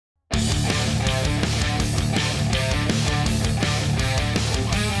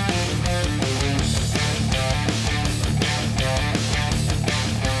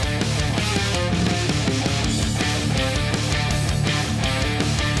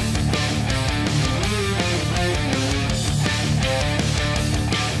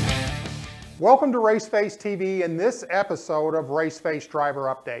Welcome to Raceface TV in this episode of Raceface Driver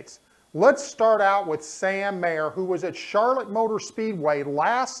Updates. Let's start out with Sam Mayer, who was at Charlotte Motor Speedway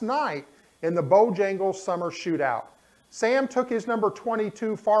last night in the Bojangles Summer Shootout. Sam took his number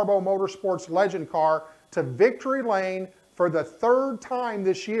 22 Farbo Motorsports Legend car to victory lane for the third time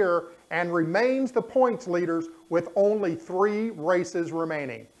this year and remains the points leaders with only 3 races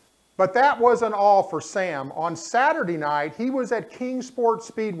remaining. But that wasn't all for Sam. On Saturday night, he was at Kingsport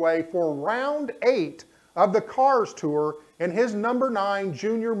Speedway for round 8 of the Cars Tour in his number 9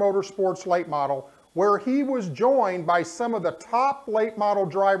 Junior Motorsports late model, where he was joined by some of the top late model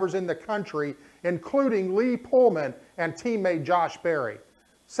drivers in the country, including Lee Pullman and teammate Josh Berry.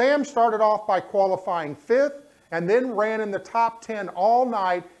 Sam started off by qualifying 5th and then ran in the top 10 all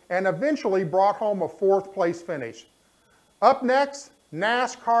night and eventually brought home a 4th place finish. Up next,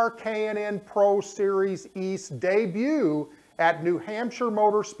 NASCAR K&N Series East debut at New Hampshire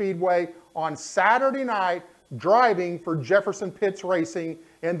Motor Speedway on Saturday night, driving for Jefferson Pitts Racing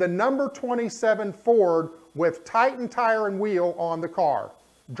in the number 27 Ford with Titan tire and wheel on the car.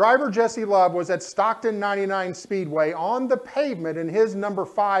 Driver Jesse Love was at Stockton 99 Speedway on the pavement in his number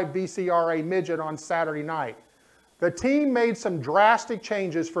 5 VCRA midget on Saturday night. The team made some drastic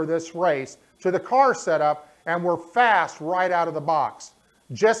changes for this race to the car setup and were fast right out of the box.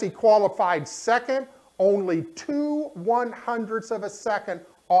 Jesse qualified 2nd, only 2/100ths of a second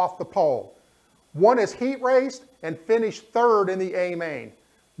off the pole. Won his heat race and finished 3rd in the A main.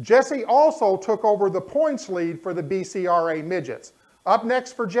 Jesse also took over the points lead for the BCRA midgets. Up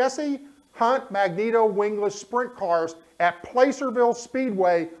next for Jesse, Hunt Magneto wingless sprint cars at Placerville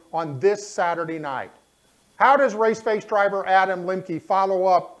Speedway on this Saturday night. How does Raceface driver Adam Lemke follow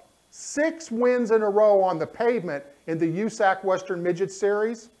up 6 wins in a row on the pavement in the USAC Western Midget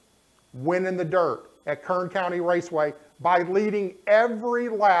Series? Win in the dirt at Kern County Raceway by leading every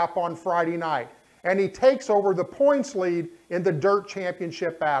lap on Friday night. And he takes over the points lead in the dirt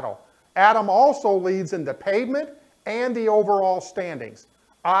championship battle. Adam also leads in the pavement and the overall standings.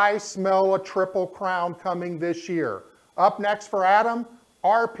 I smell a triple crown coming this year. Up next for Adam,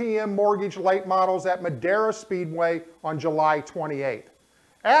 RPM Mortgage late models at Madera Speedway on July 28th.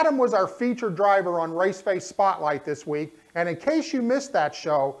 Adam was our featured driver on Raceface Spotlight this week, and in case you missed that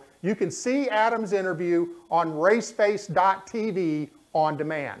show, you can see Adam's interview on raceface.tv on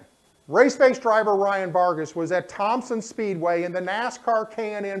demand. Raceface driver Ryan Vargas was at Thompson Speedway in the NASCAR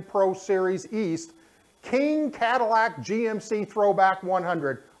K&N Series East King Cadillac GMC Throwback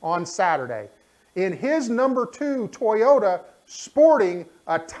 100 on Saturday in his number 2 Toyota sporting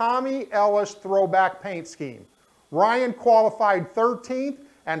a Tommy Ellis throwback paint scheme. Ryan qualified 13th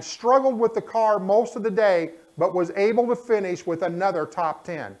and struggled with the car most of the day, but was able to finish with another top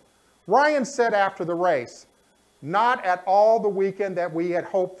 10. Ryan said after the race, "Not at all the weekend that we had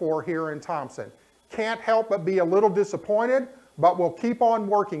hoped for here in Thompson. Can't help but be a little disappointed, but we'll keep on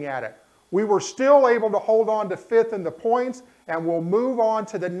working at it. We were still able to hold on to 5th in the points, and we'll move on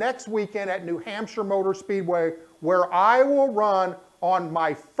to the next weekend at New Hampshire Motor Speedway, where I will run on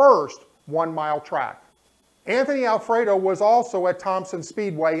my first 1-mile track." Anthony Alfredo was also at Thompson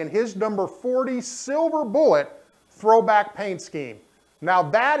Speedway in his number 40 Silver Bullet throwback paint scheme. Now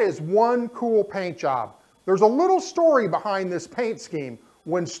that is one cool paint job. There's a little story behind this paint scheme.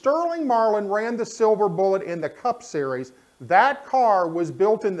 When Sterling Marlin ran the Silver Bullet in the Cup Series, that car was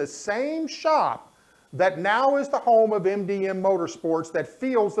built in the same shop that now is the home of MDM Motorsports that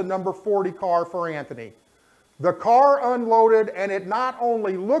fields the number 40 car for Anthony. The car unloaded and it not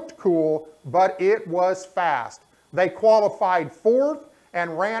only looked cool, but it was fast. They qualified 4th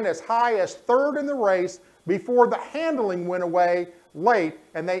and ran as high as 3rd in the race before the handling went away late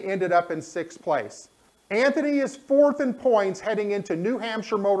and they ended up in 6th place. Anthony is 4th in points heading into New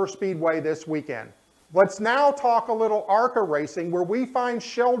Hampshire Motor Speedway this weekend. Let's now talk a little ARCA racing, where we find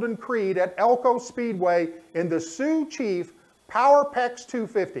Sheldon Creed at Elko Speedway in the Sioux Chief PowerPex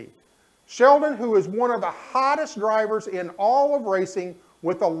 250. Sheldon, who is one of the hottest drivers in all of racing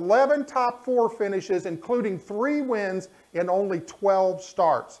with 11 top 4 finishes, including 3 wins in only 12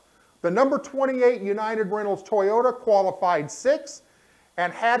 starts. The number 28 United Rentals Toyota qualified 6th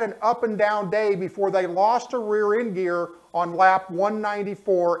and had an up and down day before they lost a rear end gear on lap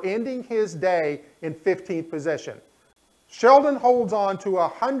 194, ending his day in 15th position. Sheldon holds on to a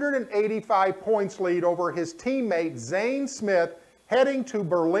 185 points lead over his teammate Zane Smith heading to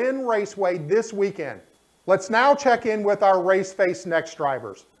Berlin Raceway this weekend. Let's now check in with our Raceface Next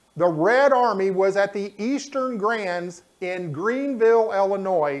drivers. The Red Army was at the Eastern Grands in Greenville,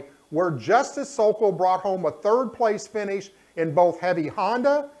 Illinois, where Justice Sokol brought home a 3rd place finish in both Heavy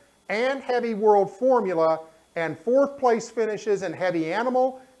Honda and Heavy World Formula and 4th place finishes in heavy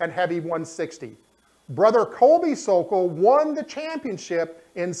animal and heavy 160. Brother Colby Sokol won the championship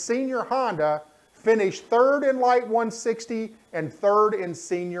in senior Honda, finished 3rd in light 160 and 3rd in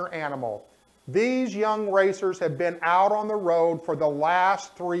senior animal. These young racers have been out on the road for the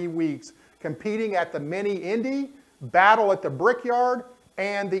last 3 weeks, competing at the Mini Indy, Battle at the Brickyard,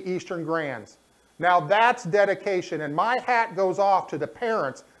 and the Eastern Grands. Now that's dedication, and my hat goes off to the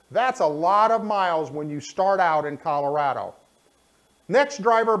parents. That's a lot of miles when you start out in Colorado. Next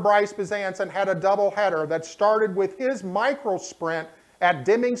driver, Bryce Besançon, had a doubleheader that started with his micro sprint at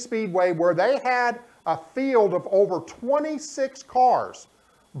Deming Speedway, where they had a field of over 26 cars.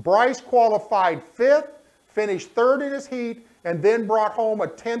 Bryce qualified 5th, finished 3rd in his heat, and then brought home a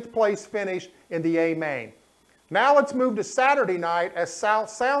 10th place finish in the A main. Now let's move to Saturday night at South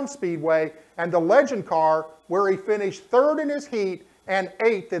Sound Speedway and the Legend car, where he finished 3rd in his heat and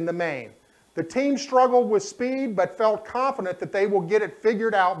 8th in the main. The team struggled with speed but felt confident that they will get it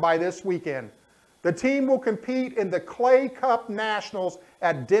figured out by this weekend. The team will compete in the Clay Cup Nationals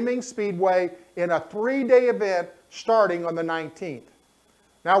at Deming Speedway in a 3-day event starting on the 19th.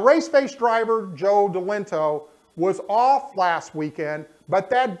 Now, race-face driver Joe Delento was off last weekend, but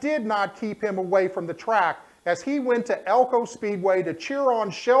that did not keep him away from the track, as he went to Elko Speedway to cheer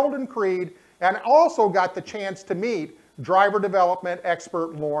on Sheldon Creed and also got the chance to meet driver development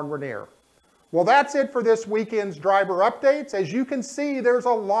expert Lauren Ranier. Well, that's it for this weekend's driver updates. As you can see, there's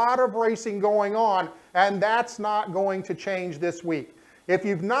a lot of racing going on, and that's not going to change this week. If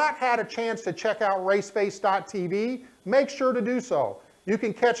you've not had a chance to check out raceface.tv, make sure to do so. You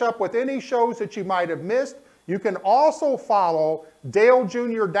can catch up with any shows that you might have missed. You can also follow Dale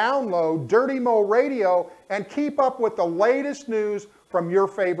Jr. Download, Dirty Mo Radio, and keep up with the latest news from your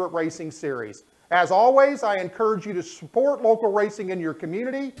favorite racing series. As always, I encourage you to support local racing in your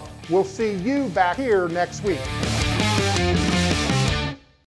community. We'll see you back here next week.